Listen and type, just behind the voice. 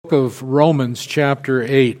book of Romans, chapter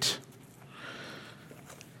 8.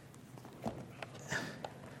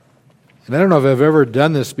 And I don't know if I've ever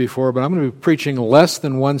done this before, but I'm going to be preaching less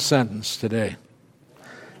than one sentence today.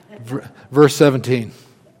 Verse 17.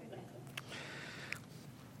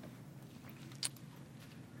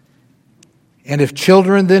 And if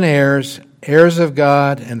children, then heirs, heirs of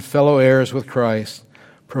God and fellow heirs with Christ,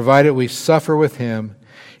 provided we suffer with him,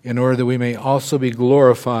 in order that we may also be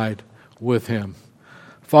glorified with him.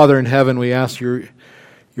 Father in heaven, we ask your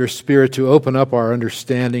Spirit to open up our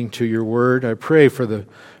understanding to your word. I pray for the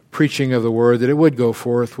preaching of the word, that it would go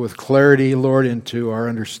forth with clarity, Lord, into our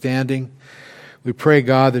understanding. We pray,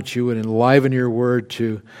 God, that you would enliven your word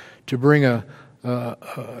to bring a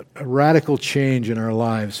radical change in our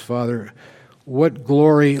lives. Father, what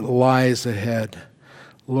glory lies ahead.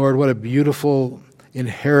 Lord, what a beautiful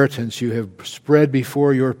inheritance you have spread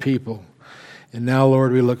before your people. And now,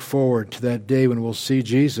 Lord, we look forward to that day when we'll see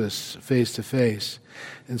Jesus face to face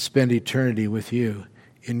and spend eternity with you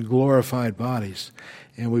in glorified bodies.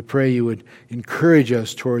 And we pray you would encourage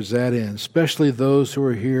us towards that end, especially those who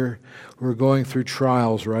are here who are going through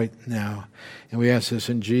trials right now. And we ask this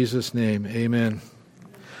in Jesus' name. Amen.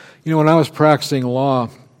 You know, when I was practicing law,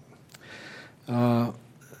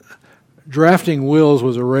 drafting wills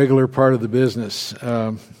was a regular part of the business.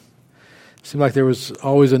 It seemed like there was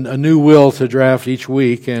always a new will to draft each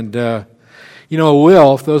week. And, a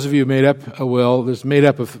will, if those of you who made up a will, is made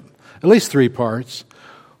up of at least three parts.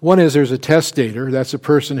 One is there's a testator. That's a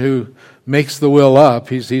person who makes the will up.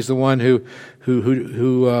 He's the one who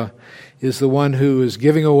is the one who is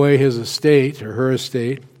giving away his estate or her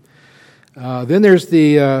estate. Then there's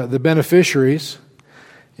the beneficiaries.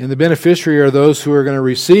 And the beneficiary are those who are going to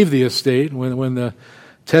receive the estate when the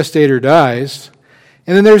testator dies.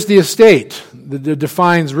 And then there's the estate that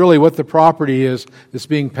defines really what the property is that's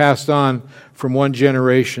being passed on from one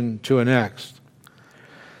generation to the next.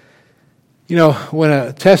 You know, when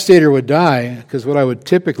a testator would die, because what I would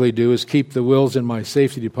typically do is keep the wills in my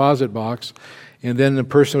safety deposit box, and then the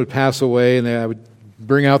person would pass away, and I would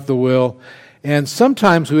bring out the will. And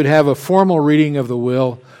sometimes we would have a formal reading of the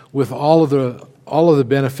will with all of the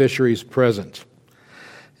beneficiaries present.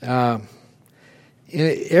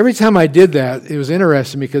 Every time I did that, it was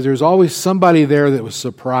interesting because there was always somebody there that was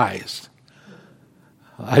surprised.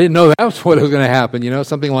 I didn't know that was what was going to happen,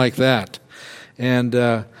 something like that. And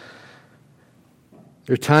there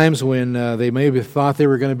are times when they maybe thought they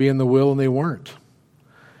were going to be in the will and they weren't.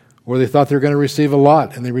 Or they thought they were going to receive a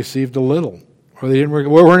lot and they received a little. Or they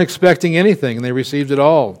weren't expecting anything and they received it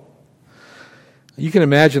all. You can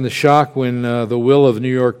imagine the shock when the will of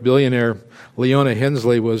New York billionaire Leona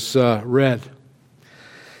Hensley was read.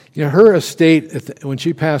 Her estate, when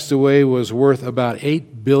she passed away, was worth about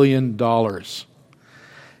 $8 billion.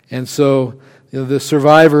 And so the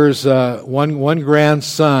survivors, one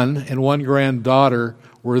grandson and one granddaughter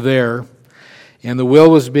were there, and the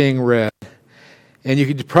will was being read. And you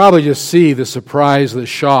could probably just see the surprise, the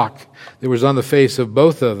shock that was on the face of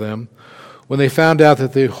both of them when they found out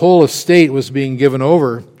that the whole estate was being given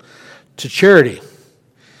over to charity.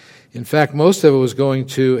 In fact, most of it was going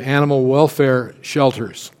to animal welfare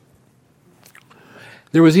shelters.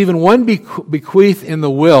 There was even one bequeath in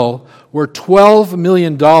the will where $12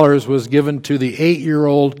 million was given to the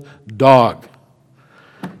 8-year-old dog.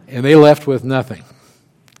 And they left with nothing.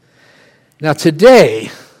 Now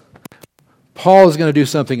today, Paul is going to do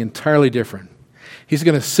something entirely different. He's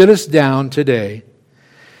going to sit us down today,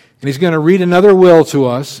 and he's going to read another will to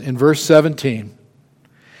us in verse 17.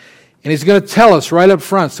 And he's going to tell us right up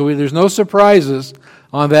front, so there's no surprises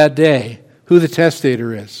on that day, who the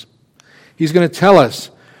testator is. He's going to tell us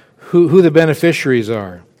who the beneficiaries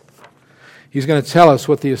are. He's going to tell us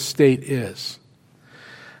what the estate is.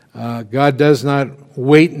 God does not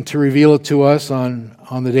wait to reveal it to us on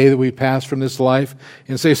the day that we pass from this life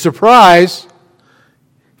and say, surprise,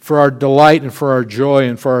 for our delight and for our joy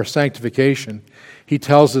and for our sanctification. He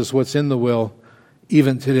tells us what's in the will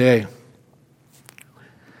even today.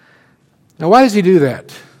 Now, why does he do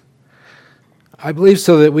that? I believe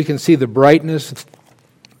so that we can see the brightness,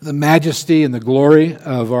 the majesty and the glory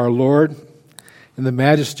of our Lord, and the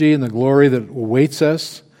majesty and the glory that awaits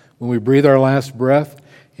us when we breathe our last breath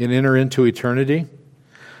and enter into eternity.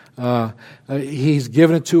 He's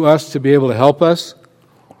given it to us to be able to help us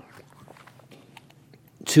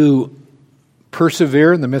to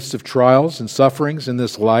persevere in the midst of trials and sufferings in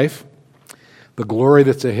this life. The glory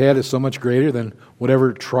that's ahead is so much greater than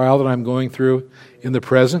whatever trial that I'm going through in the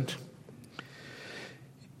present.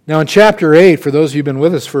 Now in chapter 8, for those of you who've been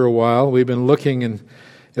with us for a while, we've been looking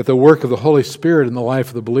at the work of the Holy Spirit in the life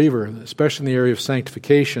of the believer, especially in the area of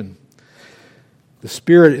sanctification. The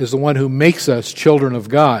Spirit is the one who makes us children of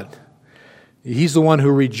God. He's the one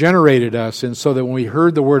who regenerated us, and so that when we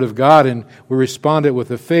heard the Word of God and we responded with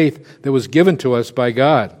the faith that was given to us by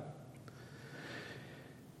God.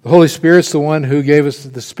 The Holy Spirit's the one who gave us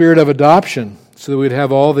the spirit of adoption so that we'd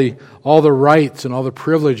have all the rights and all the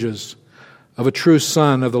privileges of a true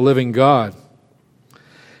son of the living God.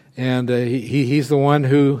 And He's the one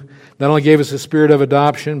who not only gave us the spirit of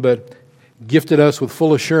adoption, but gifted us with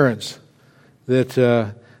full assurance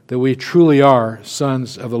that we truly are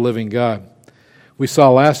sons of the living God. We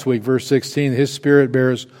saw last week, verse 16, His Spirit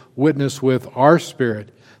bears witness with our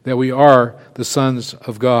spirit that we are the sons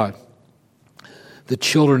of God, the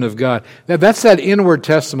children of God. That's that inward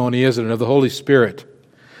testimony, isn't it, of the Holy Spirit?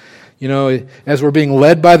 You know, as we're being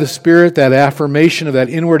led by the Spirit, that affirmation of that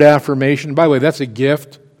inward affirmation. By the way, that's a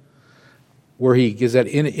gift where He gives that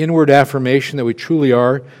inward affirmation that we truly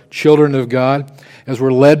are children of God. As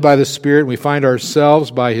we're led by the Spirit, we find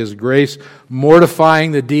ourselves, by His grace,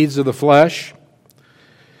 mortifying the deeds of the flesh.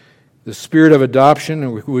 The spirit of adoption,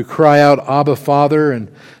 and we cry out, Abba, Father,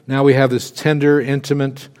 and now we have this tender,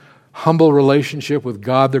 intimate, humble relationship with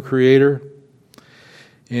God the Creator.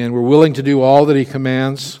 And we're willing to do all that He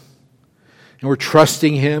commands. And we're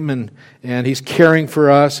trusting Him, and He's caring for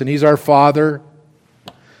us, and He's our Father.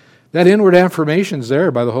 That inward affirmation is there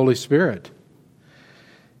by the Holy Spirit.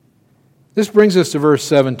 This brings us to verse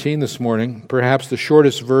 17 this morning, perhaps the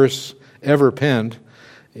shortest verse ever penned.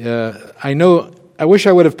 I wish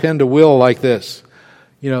I would have penned a will like this.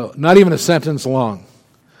 You know, not even a sentence long.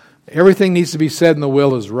 Everything needs to be said in the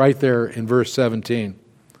will is right there in verse 17.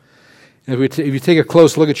 And if you take a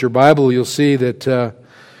close look at your Bible, you'll see that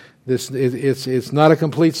it's not a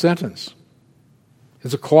complete sentence.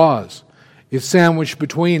 It's a clause. It's sandwiched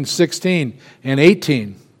between 16 and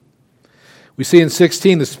 18. We see in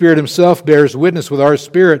 16, the Spirit Himself bears witness with our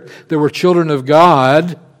spirit that we're children of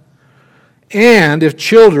God. And if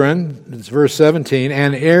children, it's verse 17,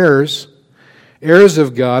 and heirs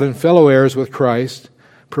of God and fellow heirs with Christ,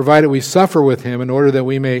 provided we suffer with Him in order that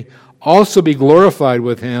we may also be glorified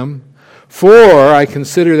with Him. For I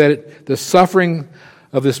consider that the suffering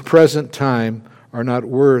of this present time are not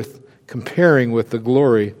worth comparing with the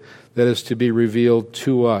glory that is to be revealed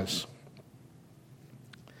to us.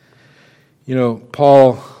 You know,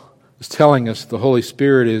 Paul is telling us the Holy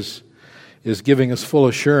Spirit is giving us full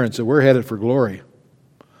assurance that we're headed for glory.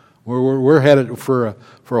 We're headed for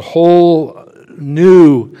a whole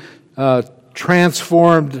new,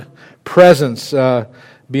 transformed presence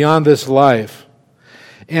beyond this life.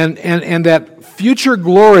 And that future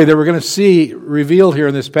glory that we're going to see revealed here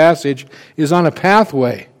in this passage is on a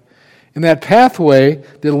pathway. And that pathway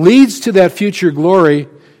that leads to that future glory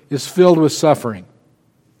is filled with suffering.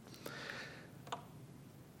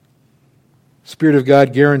 Spirit of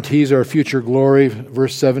God guarantees our future glory,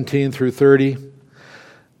 verse 17 through 30.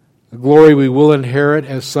 The glory we will inherit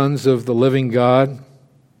as sons of the living God.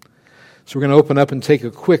 So we're going to open up and take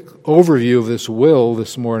a quick overview of this will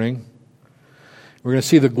this morning. We're going to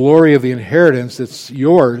see the glory of the inheritance that's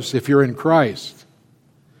yours if you're in Christ.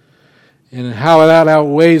 And how that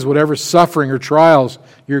outweighs whatever suffering or trials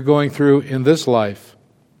you're going through in this life.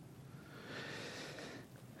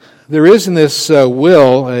 There is in this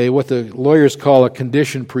will what the lawyers call a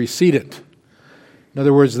condition precedent. In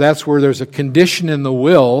other words, that's where there's a condition in the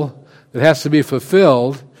will that has to be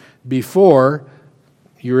fulfilled before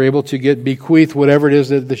you're able to get bequeathed whatever it is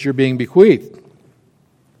that you're being bequeathed.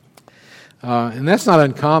 And that's not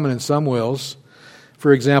uncommon in some wills.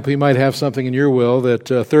 For example, you might have something in your will that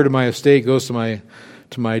a third of my estate goes to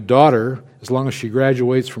my daughter as long as she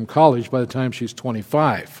graduates from college by the time she's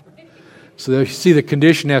 25. So you see the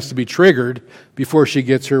condition has to be triggered before she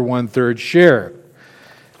gets her 1/3 share.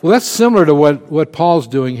 Well, that's similar to what Paul's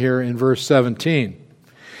doing here in verse 17.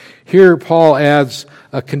 Here Paul adds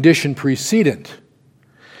a condition precedent.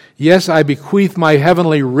 Yes, I bequeath my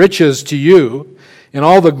heavenly riches to you and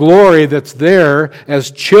all the glory that's there as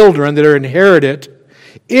children that are inherited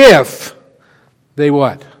if they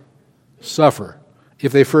what? Suffer.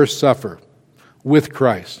 If they first suffer with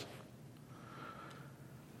Christ.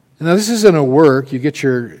 Now, this isn't a work. You get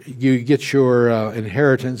your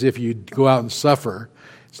inheritance if you go out and suffer.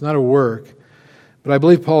 It's not a work. But I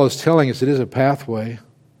believe Paul is telling us it is a pathway.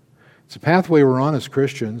 It's a pathway we're on as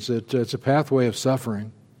Christians. It's a pathway of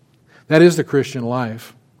suffering. That is the Christian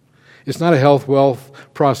life. It's not a health, wealth,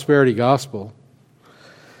 prosperity gospel.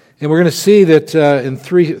 And we're going to see that in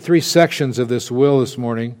three sections of this will this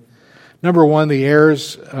morning. Number one, the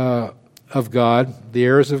heirs of God. The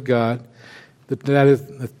heirs of God.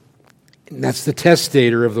 That's the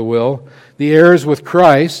testator of the will. The heirs with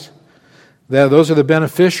Christ, those are the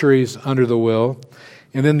beneficiaries under the will.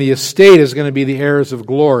 And then the estate is going to be the heirs of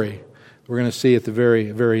glory. We're going to see at the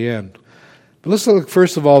very, very end. But let's look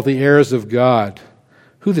first of all at the heirs of God,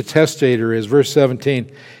 who the testator is. Verse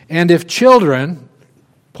 17, and if children,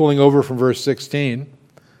 pulling over from verse 16,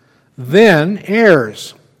 then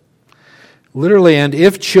heirs. Literally, and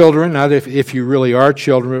if children, not if you really are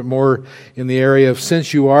children, but more in the area of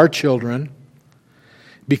since you are children,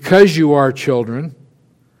 because you are children,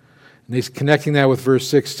 and he's connecting that with verse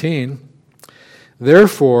 16,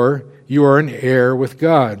 therefore you are an heir with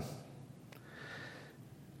God.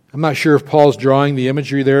 I'm not sure if Paul's drawing the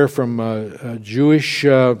imagery there from a Jewish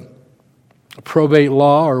probate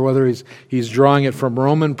law or whether he's drawing it from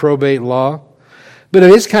Roman probate law. But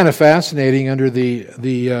it is kind of fascinating under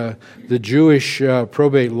the Jewish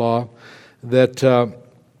probate law that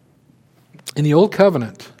in the Old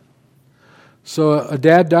Covenant, so a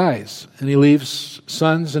dad dies and he leaves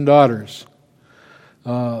sons and daughters.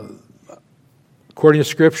 According to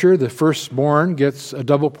Scripture, the firstborn gets a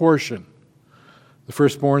double portion. The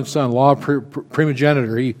firstborn son, law of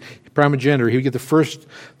primogeniture, he would get the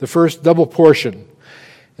first double portion.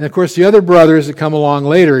 And of course, the other brothers that come along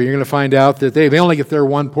later, you're going to find out that they only get their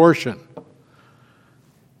one portion.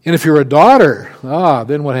 And if you're a daughter,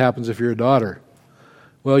 then what happens if you're a daughter?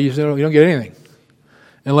 Well, you don't get anything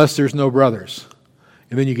unless there's no brothers.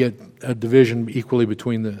 And then you get a division equally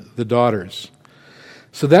between the daughters.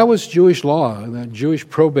 So that was Jewish law, that Jewish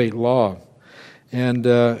probate law. And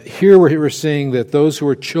here we're seeing that those who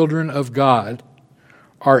are children of God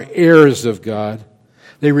are heirs of God.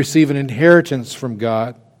 They receive an inheritance from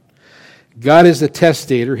God. God is the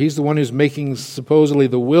testator. He's the one who's making supposedly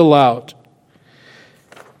the will out.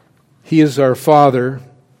 He is our Father,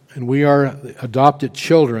 and we are adopted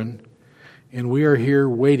children, and we are here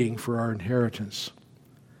waiting for our inheritance.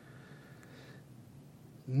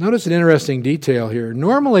 Notice an interesting detail here.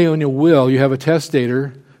 Normally in a will, you have a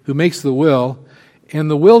testator who makes the will, and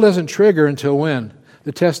the will doesn't trigger until when?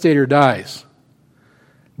 The testator dies.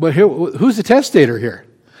 But who's the testator here?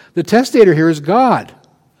 The testator here is God.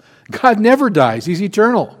 God never dies. He's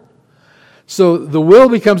eternal. So the will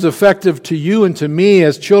becomes effective to you and to me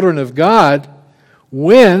as children of God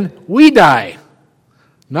when we die,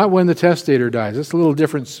 not when the testator dies. That's a little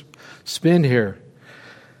different spin here.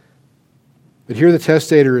 But here the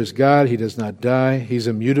testator is God. He does not die. He's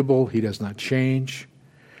immutable. He does not change.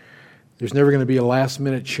 There's never going to be a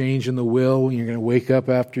last-minute change in the will. You're going to wake up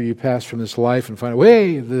after you pass from this life and find,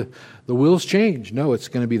 hey, the will's changed. No, it's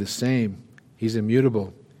going to be the same. He's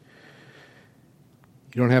immutable.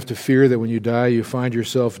 You don't have to fear that when you die you find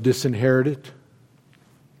yourself disinherited.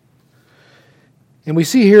 And we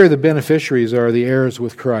see here the beneficiaries are the heirs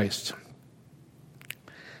with Christ.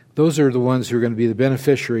 Those are the ones who are going to be the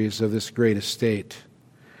beneficiaries of this great estate.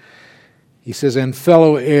 He says, and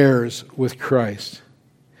fellow heirs with Christ.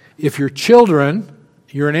 If you're children,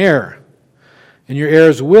 you're an heir. And you're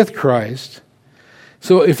heirs with Christ.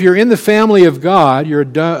 So if you're in the family of God, you're a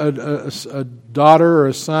daughter or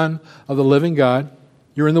a son of the living God,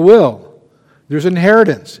 you're in the will. There's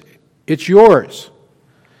inheritance. It's yours.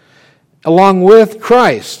 Along with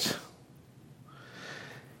Christ.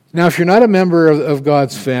 Now, if you're not a member of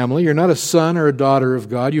God's family, you're not a son or a daughter of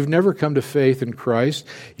God, you've never come to faith in Christ,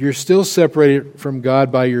 you're still separated from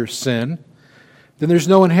God by your sin, then there's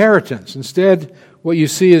no inheritance. Instead, what you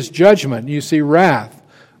see is judgment. You see wrath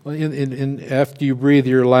after you breathe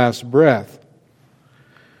your last breath.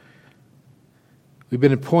 We've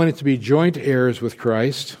been appointed to be joint heirs with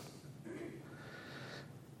Christ.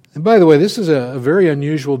 And by the way, this is a very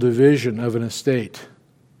unusual division of an estate.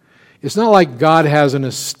 It's not like God has an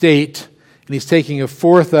estate and He's taking a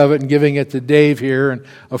fourth of it and giving it to Dave here, and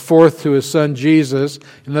a fourth to his son Jesus,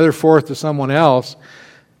 another fourth to someone else.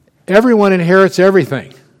 Everyone inherits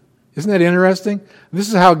everything. Isn't that interesting? This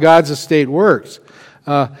is how God's estate works.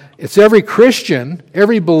 It's every Christian,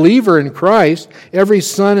 every believer in Christ, every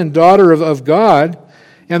son and daughter of God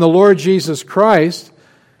and the Lord Jesus Christ.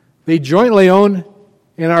 They jointly own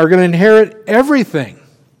and are going to inherit everything.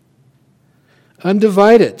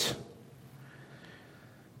 Undivided.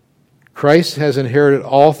 Christ has inherited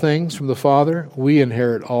all things from the Father. We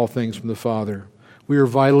inherit all things from the Father. We are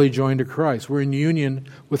vitally joined to Christ. We're in union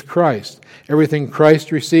with Christ. Everything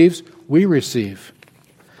Christ receives, we receive.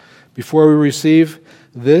 Before we receive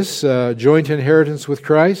this joint inheritance with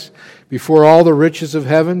Christ, before all the riches of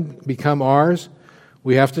heaven become ours,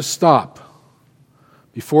 we have to stop.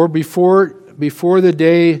 Before the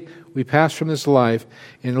day we pass from this life,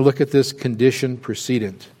 and look at this condition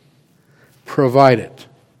precedent. Provided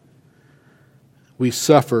we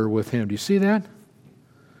suffer with Him. Do you see that?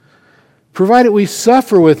 Provided we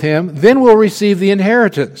suffer with Him, then we'll receive the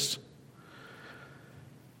inheritance.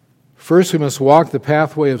 First, we must walk the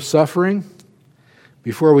pathway of suffering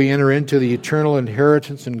before we enter into the eternal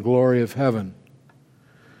inheritance and glory of heaven.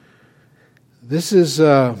 This is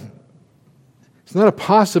it's not a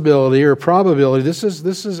possibility or a probability. This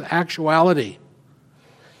is actuality.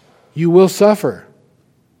 You will suffer.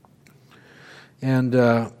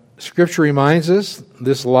 And Scripture reminds us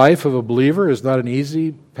this life of a believer is not an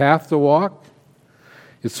easy path to walk.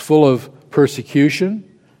 It's full of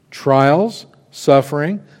persecution, trials,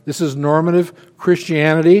 suffering. This is normative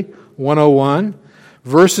Christianity 101.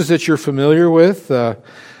 Verses that you're familiar with,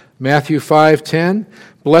 Matthew 5:10.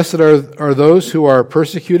 Blessed are those who are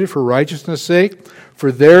persecuted for righteousness' sake,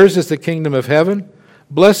 for theirs is the kingdom of heaven.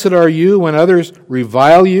 Blessed are you when others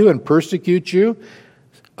revile you and persecute you,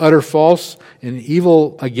 utter false and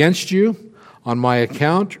evil against you on my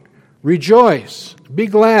account. Rejoice, be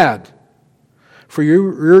glad, for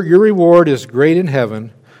your reward is great in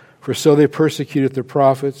heaven, for so they persecuted the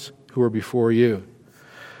prophets who were before you.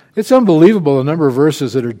 It's unbelievable the number of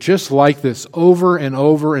verses that are just like this over and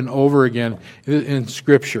over and over again in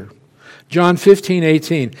Scripture. John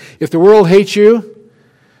 15:18. If the world hates you,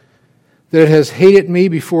 that it has hated me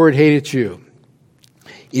before it hated you.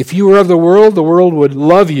 If you were of the world would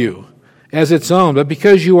love you as its own. But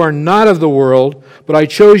because you are not of the world, but I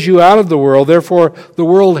chose you out of the world, therefore the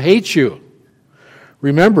world hates you.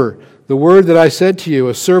 Remember the word that I said to you,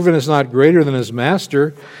 a servant is not greater than his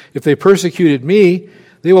master. If they persecuted me,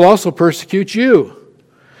 they will also persecute you.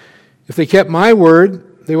 If they kept my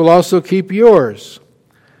word, they will also keep yours.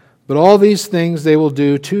 But all these things they will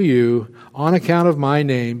do to you on account of my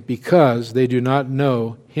name, because they do not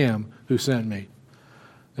know him who sent me.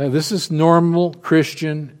 This is normal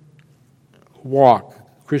Christian walk,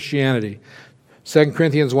 Christianity. 2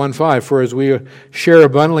 Corinthians 1:5, for as we share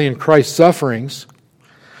abundantly in Christ's sufferings,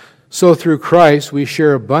 so through Christ we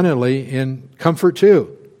share abundantly in comfort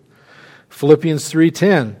too. Philippians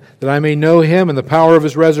 3:10, that I may know him and the power of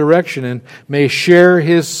his resurrection and may share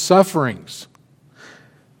his sufferings,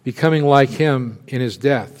 becoming like him in his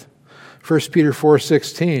death. 1 Peter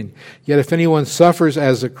 4:16, yet if anyone suffers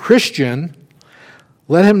as a Christian,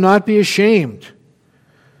 let him not be ashamed,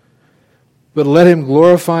 but let him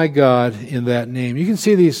glorify God in that name. You can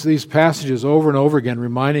see these passages over and over again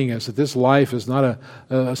reminding us that this life is not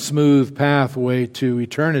a smooth pathway to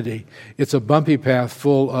eternity. It's a bumpy path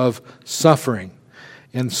full of suffering,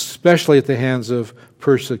 and especially at the hands of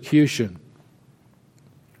persecution.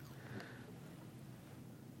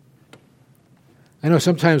 I know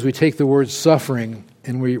sometimes we take the word suffering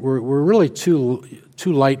and we're really too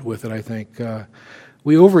light with it, I think.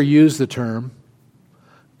 We overuse the term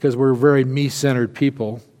because we're very me-centered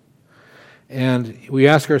people. And we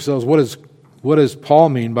ask ourselves, what does Paul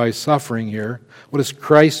mean by suffering here? What does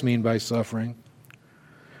Christ mean by suffering?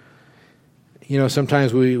 You know,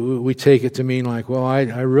 sometimes we take it to mean like, well, I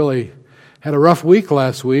really had a rough week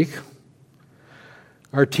last week.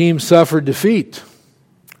 Our team suffered defeat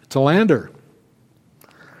to Lander.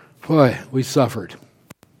 Boy, we suffered.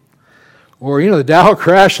 Or, the Dow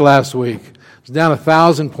crashed last week. It was down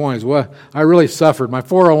 1,000 points. Well, I really suffered. My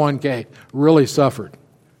 401k really suffered.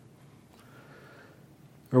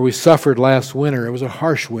 Or we suffered last winter. It was a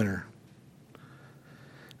harsh winter.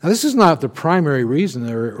 Now, this is not the primary reason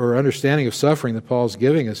or understanding of suffering that Paul's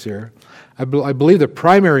giving us here. I believe the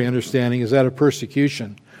primary understanding is that of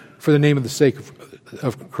persecution for the name of the sake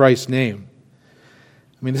of Christ's name.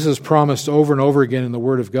 I mean, this is promised over and over again in the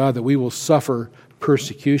Word of God that we will suffer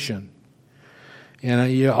persecution.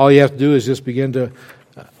 And all you have to do is just begin to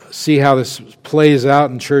see how this plays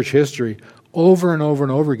out in church history. Over and over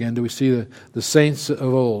and over again do we see the saints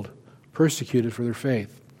of old persecuted for their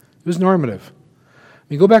faith. It was normative. I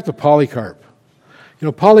mean, go back to Polycarp.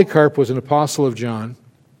 Polycarp was an apostle of John,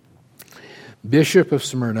 bishop of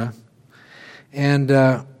Smyrna,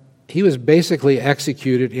 and he was basically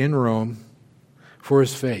executed in Rome for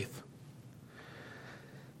his faith.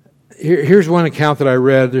 Here's one account that I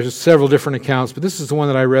read. There's several different accounts, but this is the one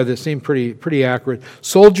that I read that seemed pretty accurate.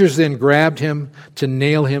 Soldiers then grabbed him to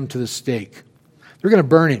nail him to the stake. They're going to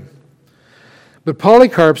burn him. But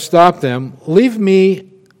Polycarp stopped them. Leave me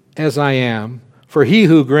as I am, for he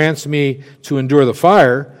who grants me to endure the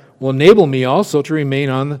fire will enable me also to remain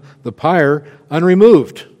on the pyre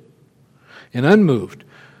unremoved and unmoved,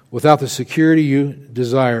 without the security you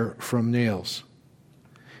desire from nails.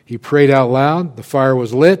 He prayed out loud, the fire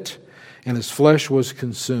was lit, and his flesh was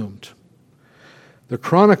consumed. The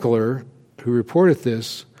chronicler who reported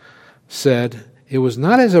this said, it was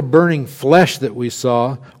not as a burning flesh that we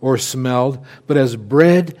saw or smelled, but as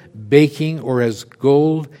bread baking or as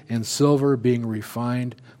gold and silver being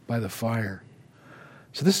refined by the fire.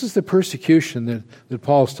 So this is the persecution that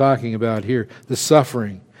Paul's talking about here, the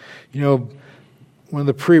suffering. One of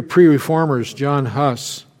the pre-reformers, John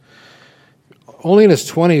Huss, only in his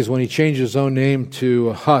 20s when he changed his own name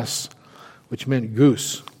to Huss, which meant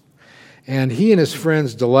goose. And he and his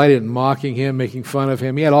friends delighted in mocking him, making fun of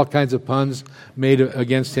him. He had all kinds of puns made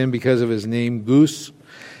against him because of his name, Goose.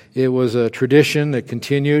 It was a tradition that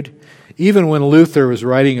continued. Even when Luther was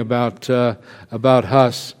writing about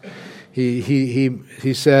Huss,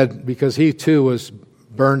 he said, because he too was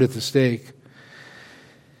burned at the stake,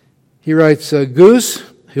 he writes, Goose,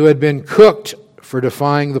 who had been cooked for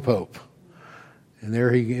defying the Pope. And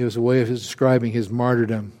there it was a way of describing his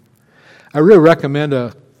martyrdom. I really recommend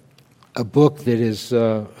a book that is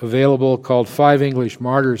available called 5 English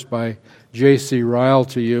Martyrs by J.C. Ryle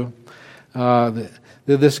to you.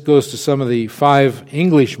 This goes to some of the 5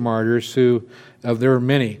 English martyrs who, there were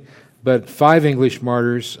many, but 5 English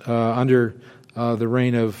martyrs under the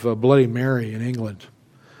reign of Bloody Mary in England.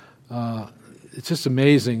 It's just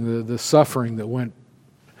amazing the suffering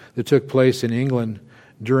that took place in England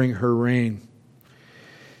during her reign.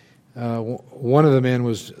 One of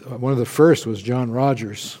the first was John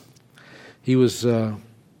Rogers. He was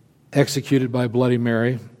executed by Bloody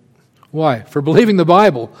Mary. Why? For believing the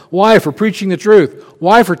Bible. Why? For preaching the truth.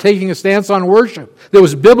 Why? For taking a stance on worship that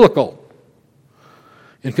was biblical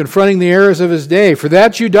and confronting the errors of his day. For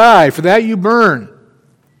that you die. For that you burn.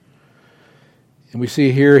 And we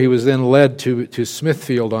see here he was then led to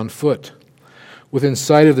Smithfield on foot, within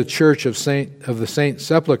sight of the church of the Saint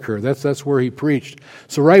Sepulchre. That's where he preached.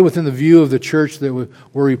 So right within the view of the church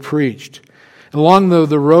where he preached. Along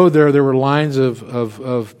the road there were lines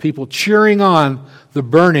of people cheering on the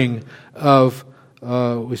burning of,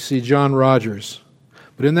 we see John Rogers.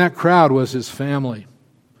 But in that crowd was his family.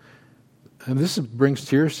 And this brings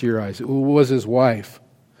tears to your eyes. It was his wife.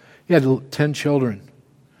 He had 10 children.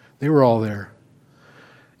 They were all there.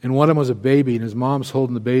 And one of them was a baby, and his mom's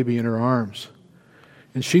holding the baby in her arms.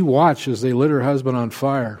 And she watched as they lit her husband on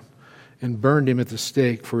fire and burned him at the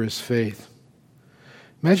stake for his faith.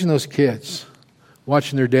 Imagine those kids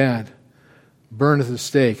watching their dad burned at the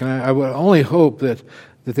stake. And I would only hope that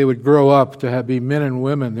they would grow up to be men and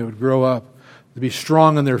women. They would grow up to be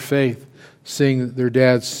strong in their faith, seeing their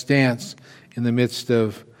dad's stance in the midst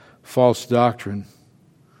of false doctrine.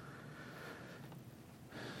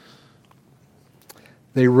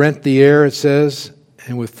 They rent the air, it says,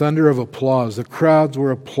 and with thunder of applause, the crowds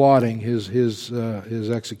were applauding his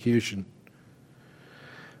execution.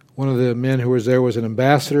 One of the men who was there was an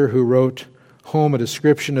ambassador who wrote home a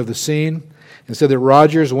description of the scene and said that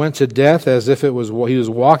Rogers went to death as if he was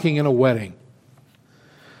walking in a wedding.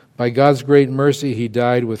 By God's great mercy, he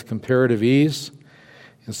died with comparative ease,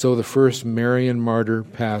 and so the first Marian martyr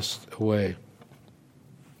passed away.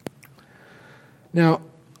 Now,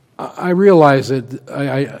 I realize that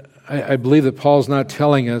I believe that Paul's not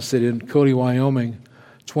telling us that in Cody, Wyoming,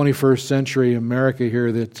 21st century America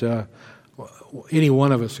here, that any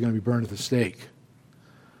one of us is going to be burned at the stake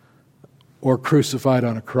or crucified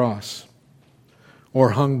on a cross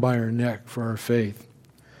or hung by our neck for our faith.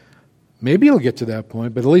 Maybe it'll get to that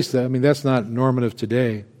point, but at least, that's not normative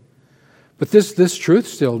today. But this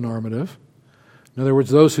truth's still normative. In other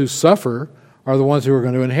words, those who suffer are the ones who are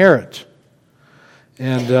going to inherit.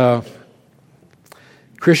 And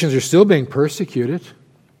Christians are still being persecuted.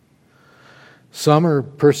 Some are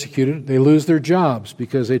persecuted. They lose their jobs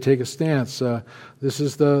because they take a stance. This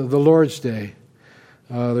is the Lord's Day.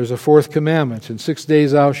 There's a 4th commandment. In 6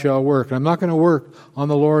 days thou shalt work. And I'm not going to work on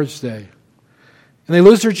the Lord's Day. And they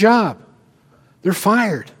lose their job. They're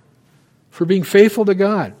fired for being faithful to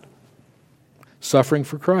God. Suffering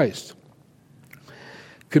for Christ.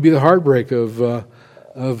 Could be the heartbreak of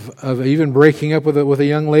even breaking up with a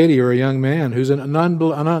young lady or a young man who's an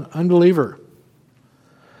unbeliever.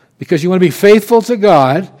 Because you want to be faithful to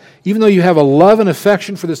God, even though you have a love and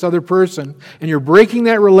affection for this other person, and you're breaking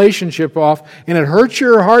that relationship off, and it hurts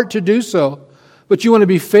your heart to do so, but you want to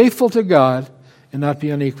be faithful to God and not be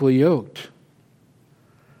unequally yoked.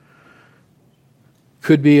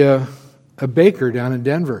 Could be a baker down in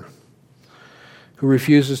Denver who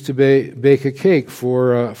refuses to bake a cake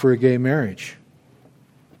for a gay marriage.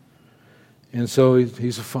 And so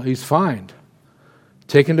he's fined,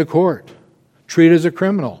 taken to court, treated as a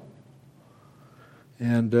criminal.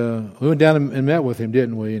 And we went down and met with him,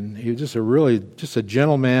 didn't we? And he was just a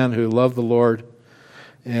gentle man who loved the Lord.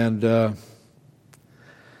 And but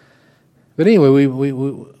anyway,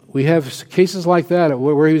 we have cases like that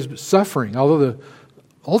where he was suffering. Although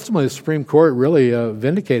ultimately the Supreme Court really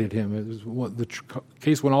vindicated him. The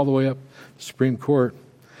case went all the way up to the Supreme Court.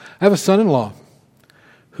 I have a son-in-law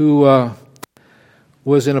who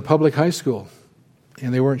was in a public high school,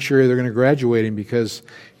 and they weren't sure they were going to graduate him because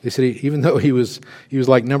they said even though he was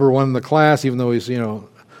like number one in the class, even though he's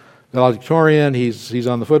valedictorian, he's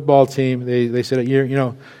on the football team. They said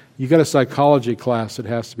you got a psychology class that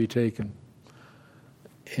has to be taken,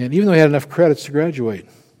 and even though he had enough credits to graduate,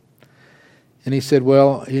 and he said,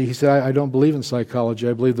 I don't believe in psychology.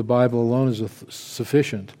 I believe the Bible alone is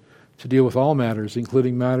sufficient to deal with all matters,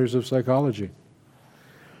 including matters of psychology. And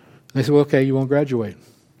they said, well, okay, you won't graduate.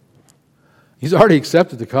 He's already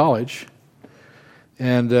accepted to college.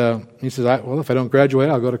 And he says, if I don't graduate,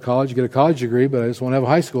 I'll go to college, get a college degree, but I just won't have a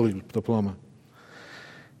high school diploma.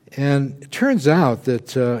 And it turns out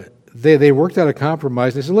that they worked out a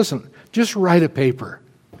compromise. They said, listen, just write a paper.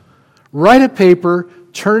 Write a paper,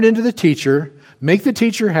 turn it into the teacher, make the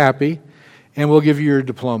teacher happy, and we'll give you your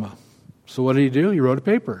diploma. So what did he do? He wrote a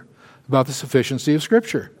paper about the sufficiency of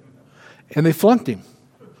Scripture. And they flunked him.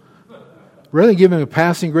 Rather than give him a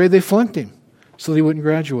passing grade, they flunked him so that he wouldn't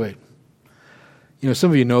graduate.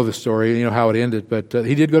 Some of you know the story, how it ended, but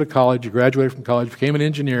he did go to college, he graduated from college, became an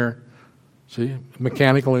engineer,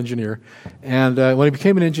 mechanical engineer. And when he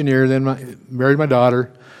became an engineer, then married my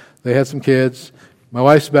daughter. They had some kids. My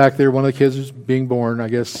wife's back there. One of the kids was being born, I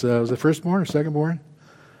guess. Was it firstborn or secondborn?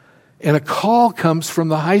 And a call comes from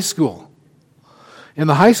the high school. And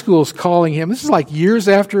the high school is calling him. This is like years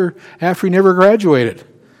after he never graduated.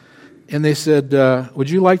 And they said, would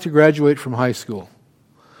you like to graduate from high school?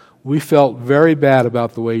 We felt very bad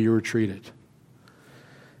about the way you were treated.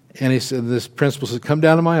 And he said, this principal said, come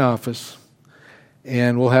down to my office,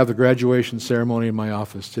 and we'll have the graduation ceremony in my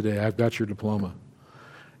office today. I've got your diploma.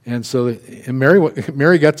 And so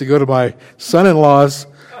Mary got to go to my son-in-law's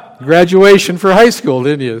graduation for high school,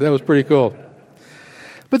 didn't you? That was pretty cool.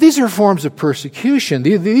 But these are forms of persecution.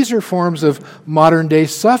 These are forms of modern-day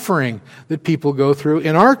suffering that people go through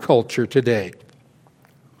in our culture today.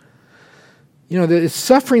 It's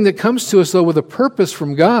suffering that comes to us, though, with a purpose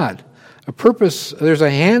from God. A purpose, there's a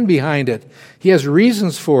hand behind it. He has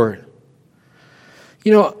reasons for it.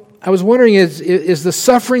 I was wondering, is the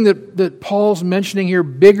suffering that Paul's mentioning here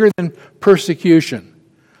bigger than persecution?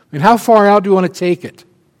 I mean, how far out do you want to take it?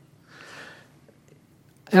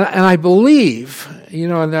 And I believe,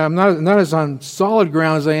 and I'm not as on solid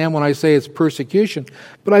ground as I am when I say it's persecution,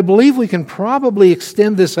 but I believe we can probably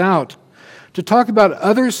extend this out to talk about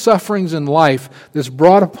other sufferings in life that's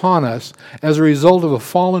brought upon us as a result of a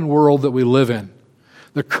fallen world that we live in.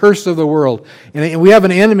 The curse of the world. And we have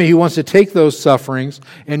an enemy who wants to take those sufferings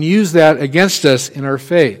and use that against us in our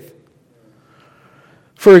faith.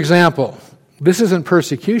 For example, this isn't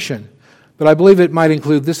persecution, but I believe it might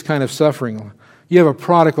include this kind of suffering. You have a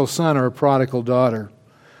prodigal son or a prodigal daughter,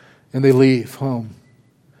 and they leave home.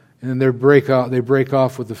 And then they break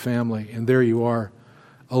off with the family, and there you are,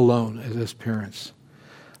 alone as parents.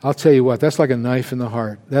 I'll tell you what, that's like a knife in the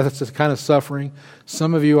heart. That's the kind of suffering.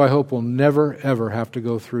 Some of you, I hope, will never, ever have to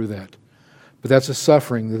go through that. But that's a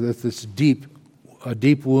suffering that's deep, a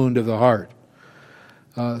deep wound of the heart.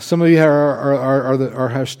 Some of you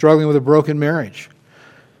are struggling with a broken marriage.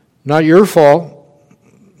 Not your fault,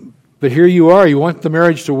 but here you are. You want the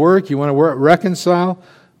marriage to work. You want to reconcile,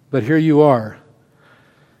 but here you are,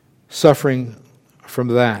 suffering from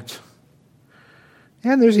that.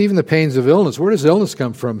 And there's even the pains of illness. Where does illness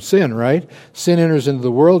come from? Sin, right? Sin enters into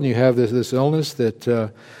the world, and you have this illness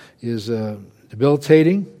that is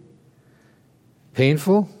debilitating,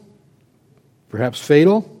 painful, perhaps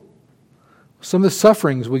fatal. Some of the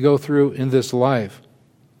sufferings we go through in this life.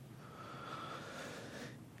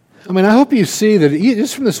 I mean, I hope you see that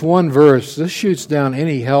just from this one verse, this shoots down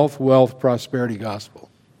any health, wealth, prosperity gospel.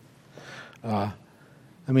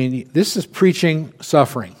 This is preaching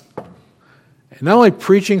suffering. And not only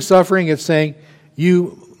preaching suffering, it's saying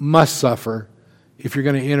you must suffer if you're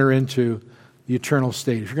going to enter into the eternal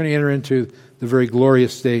state, if you're going to enter into the very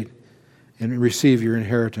glorious state and receive your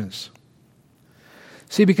inheritance.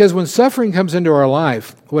 See, because when suffering comes into our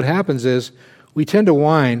life, what happens is we tend to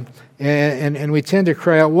whine and we tend to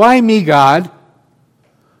cry out, "Why me, God?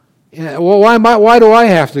 Well, why do I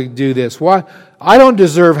have to do this? Why? I don't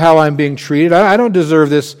deserve how I'm being treated. I don't deserve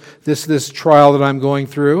this trial that I'm going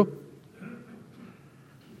through."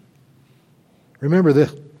 Remember,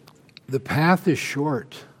 the path is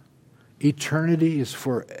short. Eternity is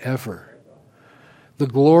forever. The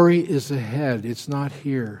glory is ahead. It's not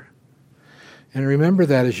here. And remember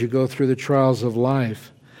that as you go through the trials of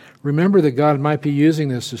life. Remember that God might be using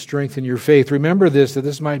this to strengthen your faith. Remember that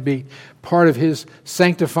this might be part of His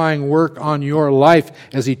sanctifying work on your life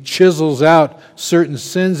as He chisels out certain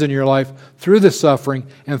sins in your life through the suffering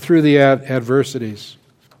and through the adversities.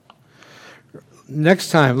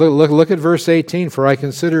 next time, look at verse 18. For I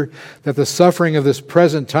consider that the suffering of this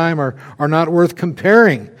present time are not worth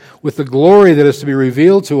comparing with the glory that is to be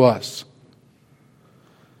revealed to us.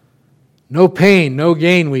 No pain, no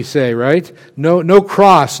gain, we say, right? No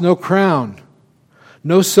cross, no crown.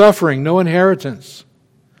 No suffering, no inheritance.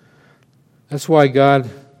 That's why God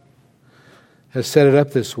has set it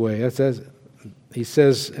up this way. He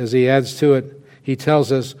says, as he adds to it, he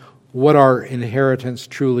tells us what our inheritance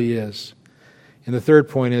truly is. And the third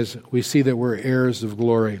point is, we see that we're heirs of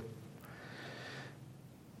glory.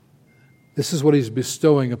 This is what he's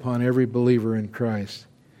bestowing upon every believer in Christ.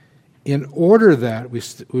 In order that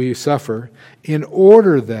we suffer, in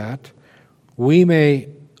order that we may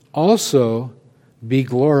also be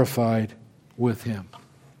glorified with him.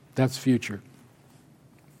 That's future.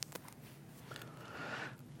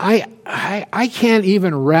 I can't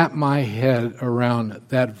even wrap my head around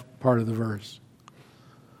that part of the verse.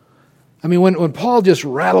 I mean, when Paul just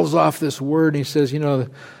rattles off this word and he says, in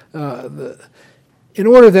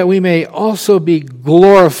order that we may also be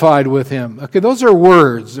glorified with him. Okay, those are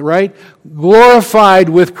words, right? Glorified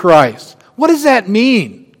with Christ. What does that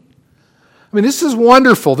mean? I mean, this is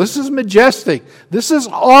wonderful. This is majestic. This is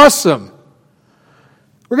awesome.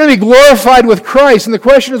 We're going to be glorified with Christ. And the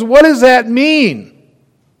question is, what does that mean?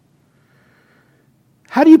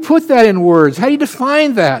 How do you put that in words? How do you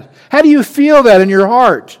define that? How do you feel that in your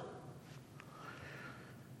heart?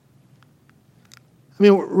 I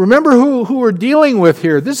mean, remember who we're dealing with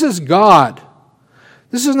here. This is God.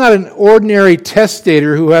 This is not an ordinary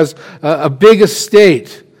testator who has a big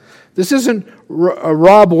estate. This isn't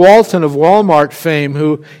Rob Walton of Walmart fame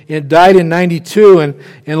who died in 92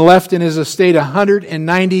 and left in his estate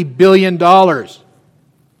 $190 billion. I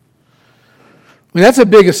mean, that's a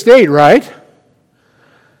big estate, right?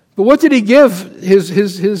 But what did he give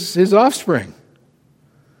his offspring?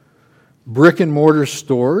 Brick and mortar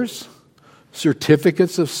stores?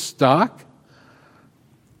 Certificates of stock?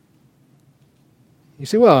 You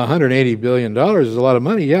say, well, $180 billion is a lot of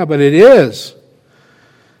money. Yeah, but it is.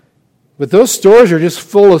 But those stores are just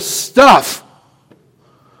full of stuff.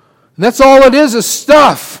 And that's all it is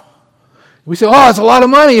stuff. We say, oh, it's a lot of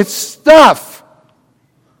money. It's stuff.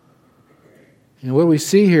 And what we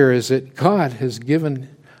see here is that God has given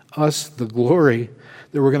us the glory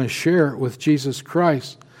that we're going to share with Jesus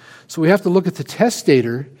Christ. So we have to look at the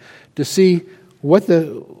testator to see what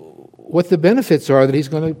the benefits are that he's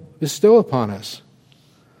going to bestow upon us.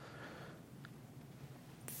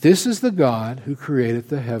 This is the God who created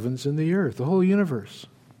the heavens and the earth, the whole universe.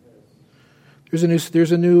 There's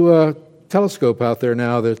a new telescope out there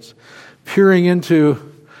now that's peering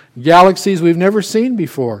into galaxies we've never seen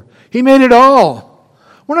before. He made it all.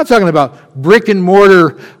 We're not talking about brick and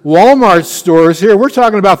mortar Walmart stores here. We're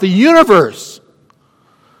talking about the universe.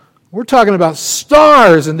 We're talking about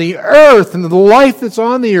stars and the earth and the life that's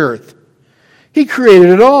on the earth. He created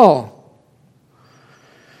it all.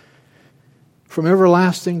 From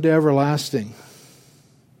everlasting to everlasting.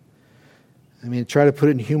 I mean, try to put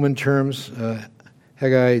it in human terms.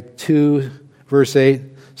 Haggai 2, verse 8.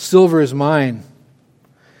 Silver is mine,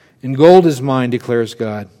 and gold is mine, declares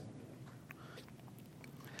God.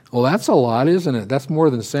 Well, that's a lot, isn't it? That's more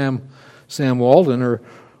than Sam Walton, or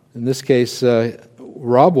in this case,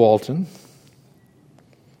 Rob Walton.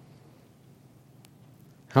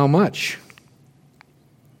 How much?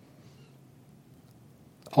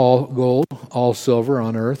 All gold, all silver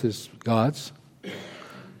on earth is God's.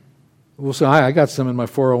 We'll say, I got some in my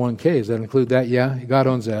 401k. Does that include that? Yeah, God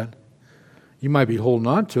owns that. You might be holding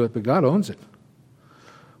on to it, but God owns it.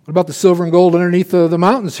 What about the silver and gold underneath the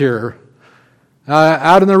mountains here?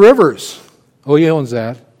 Out in the rivers? Oh, He owns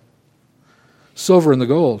that. Silver and the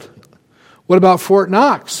gold. What about Fort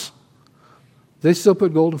Knox? They still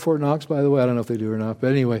put gold in Fort Knox, by the way. I don't know if they do or not.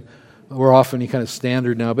 But anyway, we're off any kind of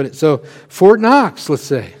standard now. So Fort Knox, let's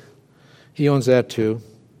say. He owns that too.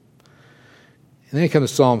 And then he comes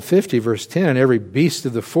to Psalm 50, verse 10. Every beast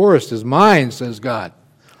of the forest is mine, says God.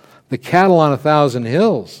 The cattle on 1,000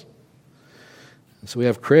 hills. And so we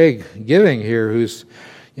have Craig Giving here, who's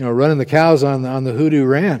running the cows on the Hoodoo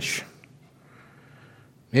Ranch.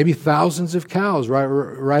 Maybe thousands of cows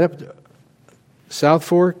right up to South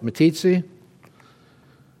Fork, Meeteetse.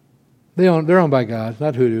 They're owned by God,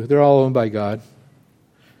 not Hoodoo. They're all owned by God.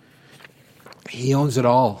 He owns it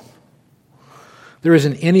all. There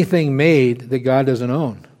isn't anything made that God doesn't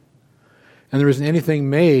own. And there isn't anything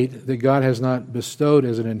made that God has not bestowed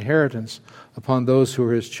as an inheritance upon those who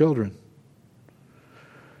are His children.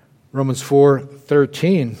 Romans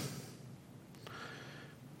 4:13,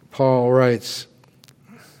 Paul writes,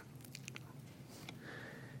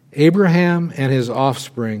 Abraham and his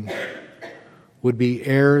offspring would be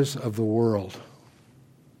heirs of the world.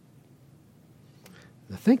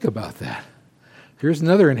 Now think about that. Here's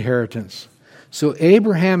another inheritance. So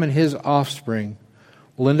Abraham and his offspring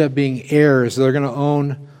will end up being heirs. They're going to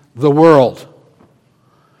own the world.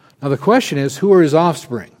 Now the question is, who are his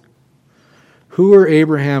offspring? Who are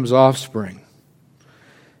Abraham's offspring?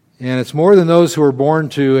 And it's more than those who were born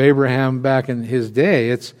to Abraham back in his day.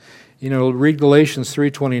 It's, read Galatians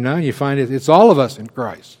 3:29, you find it's all of us in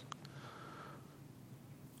Christ.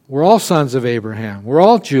 We're all sons of Abraham. We're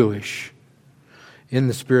all Jewish in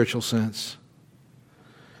the spiritual sense.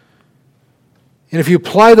 And if you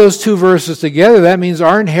apply those two verses together, that means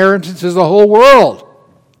our inheritance is the whole world.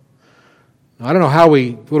 I don't know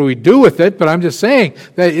what do we do with it, but I'm just saying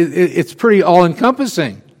that it's pretty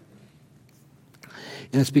all-encompassing.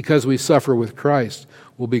 And it's because we suffer with Christ,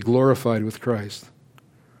 we'll be glorified with Christ.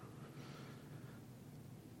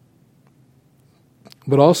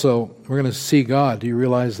 But also, we're going to see God. Do you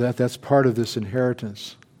realize that? That's part of this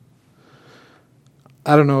inheritance.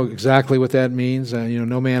 I don't know exactly what that means.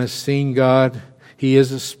 No man has seen God. He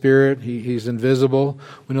is a spirit. He's invisible.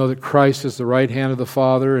 We know that Christ is the right hand of the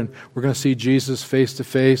Father, and we're going to see Jesus face to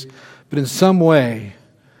face. But in some way,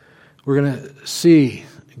 we're going to see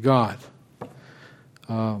God.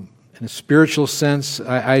 In a spiritual sense,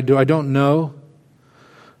 I don't know.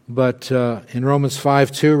 But in Romans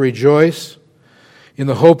 5:2, rejoice in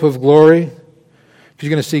the hope of glory. If you're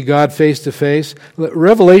going to see God face to face.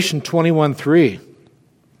 Revelation 21:3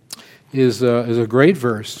 is a great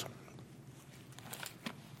verse.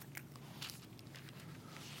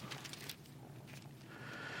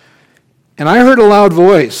 And I heard a loud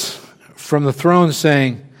voice from the throne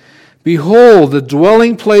saying, "Behold, the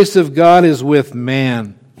dwelling place of God is with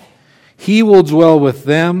man. He will dwell with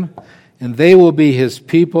them, and they will be his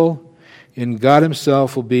people, and God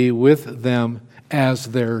himself will be with them as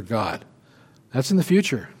their God." That's in the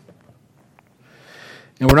future.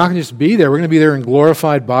 And we're not going to just be there. We're going to be there in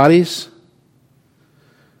glorified bodies.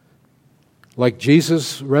 Like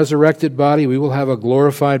Jesus' resurrected body, we will have a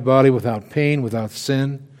glorified body without pain, without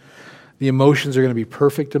sin. The emotions are going to be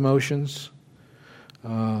perfect emotions.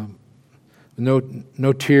 No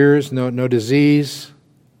tears, no disease,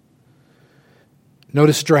 no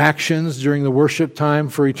distractions during the worship time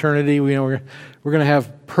for eternity. We're going to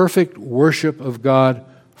have perfect worship of God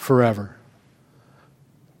forever,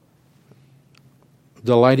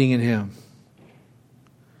 delighting in Him.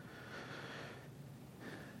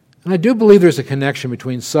 And I do believe there's a connection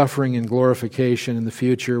between suffering and glorification in the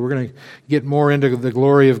future. We're going to get more into the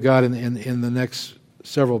glory of God in the next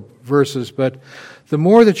several verses. But the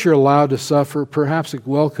more that you're allowed to suffer, perhaps it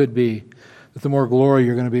well could be that the more glory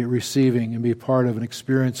you're going to be receiving and be part of and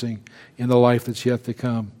experiencing in the life that's yet to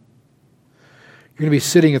come. You're going to be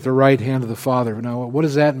sitting at the right hand of the Father. Now, what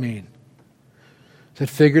does that mean? Is that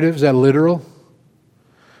figurative? Is that literal?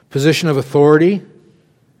 Position of authority?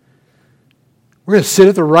 We're going to sit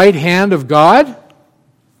at the right hand of God,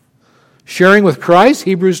 sharing with Christ,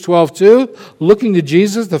 Hebrews 12:2, looking to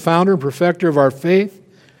Jesus, the founder and perfecter of our faith.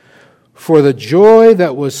 For the joy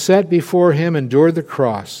that was set before him endured the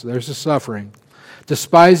cross. There's the suffering.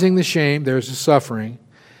 Despising the shame, there's the suffering.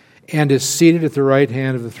 And is seated at the right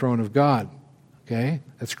hand of the throne of God. Okay?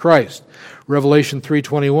 That's Christ. Revelation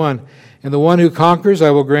 3:21. And the one who conquers, I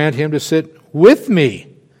will grant him to sit with me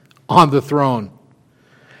on the throne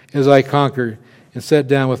as I conquer and sat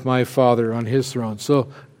down with my Father on his throne. So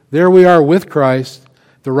there we are with Christ,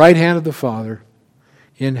 the right hand of the Father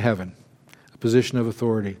in heaven, a position of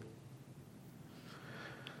authority.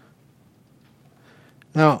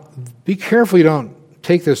 Now, be careful you don't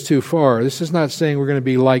take this too far. This is not saying we're going to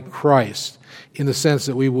be like Christ in the sense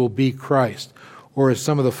that we will be Christ, or as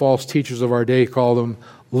some of the false teachers of our day call them,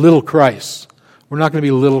 little Christ. We're not going to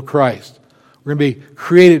be little Christ. We're going to be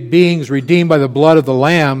created beings redeemed by the blood of the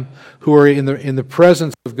Lamb who are in the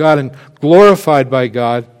presence of God and glorified by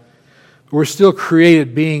God. We're still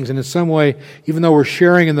created beings, and in some way, even though we're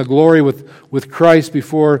sharing in the glory with Christ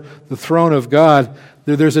before the throne of God,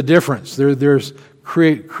 there's a difference. There's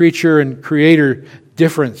creature and creator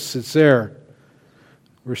difference. It's there.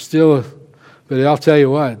 We're still, but I'll tell you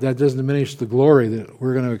what, that doesn't diminish the glory that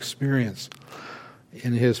we're going to experience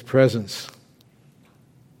in His presence.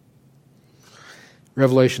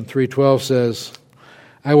 Revelation 3:12 says,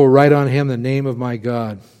 I will write on him the name of my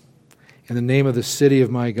God, and the name of the city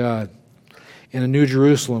of my God, and a new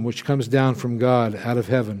Jerusalem which comes down from God out of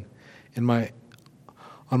heaven, and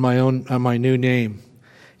on my new name.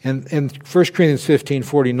 And 1 Corinthians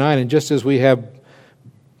 15:49, and just as we have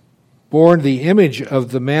borne the image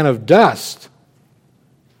of the man of dust,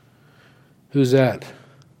 who's that?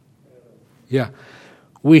 Yeah.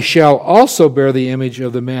 we shall also bear the image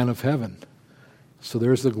of the man of heaven. So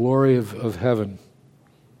there's the glory of heaven.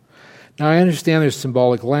 Now, I understand there's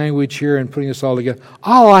symbolic language here and putting this all together.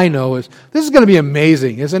 All I know is this is going to be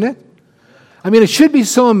amazing, isn't it? I mean, it should be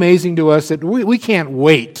so amazing to us that we can't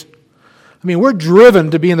wait. I mean, we're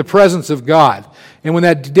driven to be in the presence of God. And when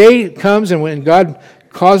that day comes and when God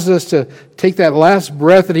causes us to take that last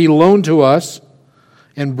breath that He loaned to us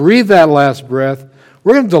and breathe that last breath,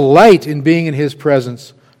 we're going to delight in being in His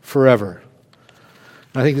presence forever.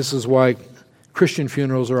 And I think this is why Christian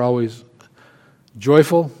funerals are always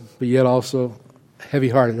joyful, but yet also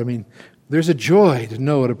heavy-hearted. I mean, there's a joy to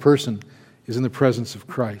know that a person is in the presence of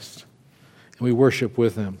Christ, and we worship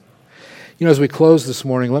with Him. You know, as we close this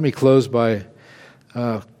morning, let me close by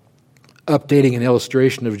updating an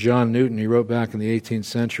illustration of John Newton he wrote back in the 18th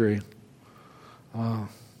century.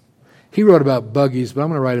 He wrote about buggies, but I'm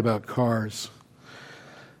going to write about cars.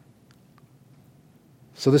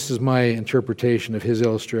 So this is my interpretation of his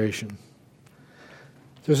illustration.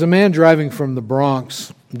 There's a man driving from the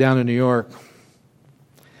Bronx down to New York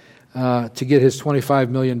to get his $25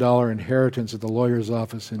 million inheritance at the lawyer's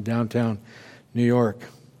office in downtown New York.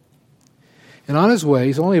 And on his way,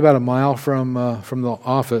 he's only about a mile from the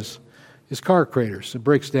office, his car craters. It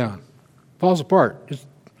breaks down, falls apart. And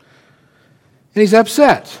he's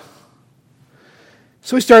upset.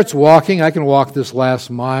 So he starts walking. I can walk this last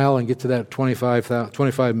mile and get to that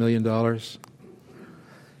 $25 million. And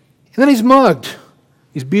then he's mugged.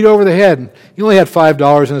 He's beat over the head. He only had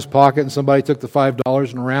 $5 in his pocket, and somebody took the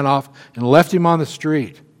 $5 and ran off and left him on the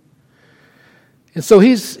street. And so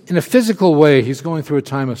he's, in a physical way, he's going through a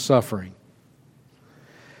time of suffering.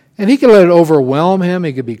 And he could let it overwhelm him.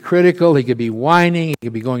 He could be critical. He could be whining. He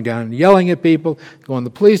could be going down and yelling at people, going to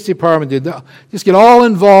the police department, just get all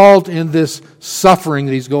involved in this suffering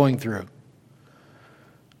that he's going through.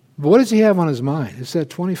 But what does he have on his mind? It's that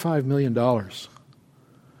 $25 million.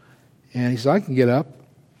 And he says, I can get up.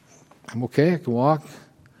 I'm okay. I can walk.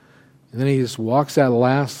 And then he just walks that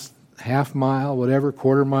last half mile, whatever,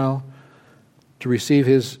 quarter mile, to receive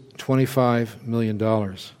his $25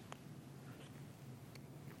 million.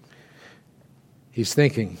 He's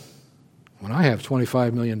thinking, when I have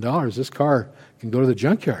 $25 million, this car can go to the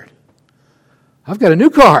junkyard. I've got a new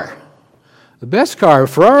car, the best car, a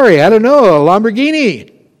Ferrari, I don't know, a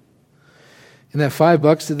Lamborghini. And that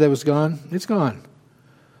 $5 that was gone, it's gone.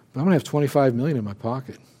 But I'm going to have $25 million in my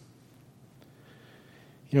pocket.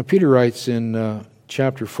 You know, Peter writes in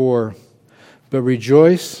chapter 4, but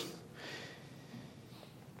rejoice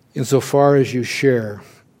insofar as you share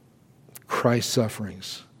Christ's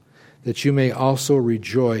sufferings, that you may also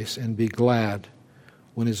rejoice and be glad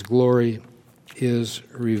when His glory is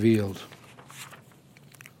revealed.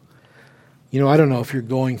 You know, I don't know if you're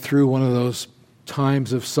going through one of those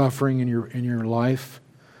times of suffering in your life.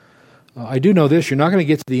 I do know this: you're not going to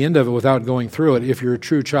get to the end of it without going through it if you're a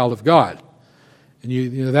true child of God, and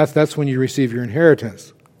you know that's when you receive your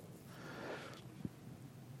inheritance.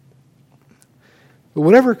 But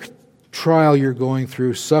whatever trial you're going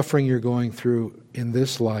through, suffering you're going through in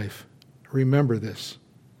this life, remember this: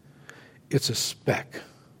 it's a speck.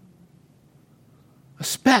 A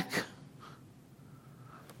speck.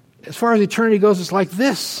 As far as eternity goes, it's like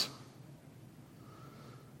this.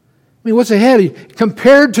 I mean, what's ahead?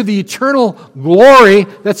 Compared to the eternal glory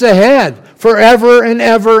that's ahead, forever and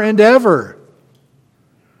ever and ever.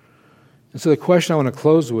 And so the question I want to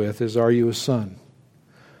close with is, are you a son?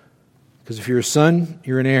 Because if you're a son,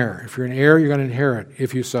 you're an heir. If you're an heir, you're going to inherit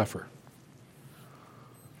if you suffer.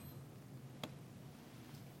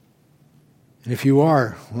 And if you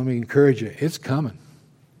are, let me encourage you, it's coming.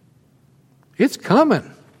 It's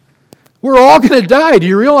coming. We're all going to die. Do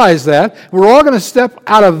you realize that? We're all going to step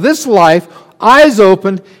out of this life, eyes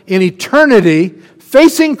open, in eternity,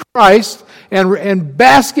 facing Christ and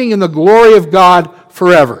basking in the glory of God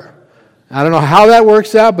forever. I don't know how that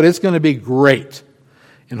works out, but it's going to be great.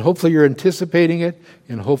 And hopefully you're anticipating it,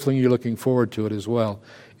 and hopefully you're looking forward to it as well.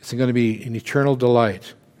 It's going to be an eternal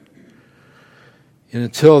delight. And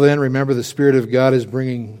until then, remember the Spirit of God is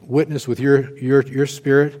bringing witness with your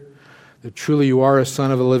spirit that truly you are a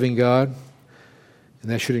son of a living God.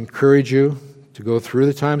 And that should encourage you to go through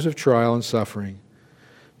the times of trial and suffering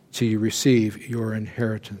till you receive your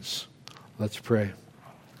inheritance. Let's pray.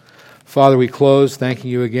 Father, we close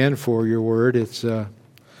thanking you again for your word. It's a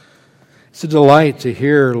delight to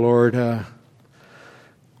hear, Lord,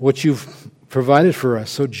 what you've provided for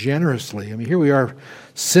us so generously. I mean, here we are,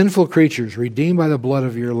 sinful creatures, redeemed by the blood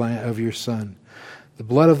of your Son, the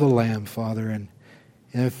blood of the Lamb, Father. And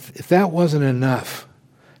if that wasn't enough,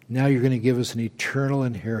 Now you're going to give us an eternal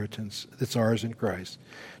inheritance that's ours in Christ,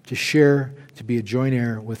 to share, to be a joint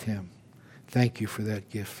heir with him. Thank you for that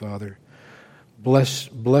gift, Father. Bless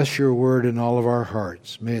your word in all of our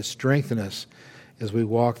hearts. May it strengthen us as we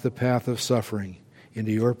walk the path of suffering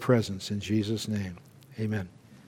into your presence. In Jesus' name, amen.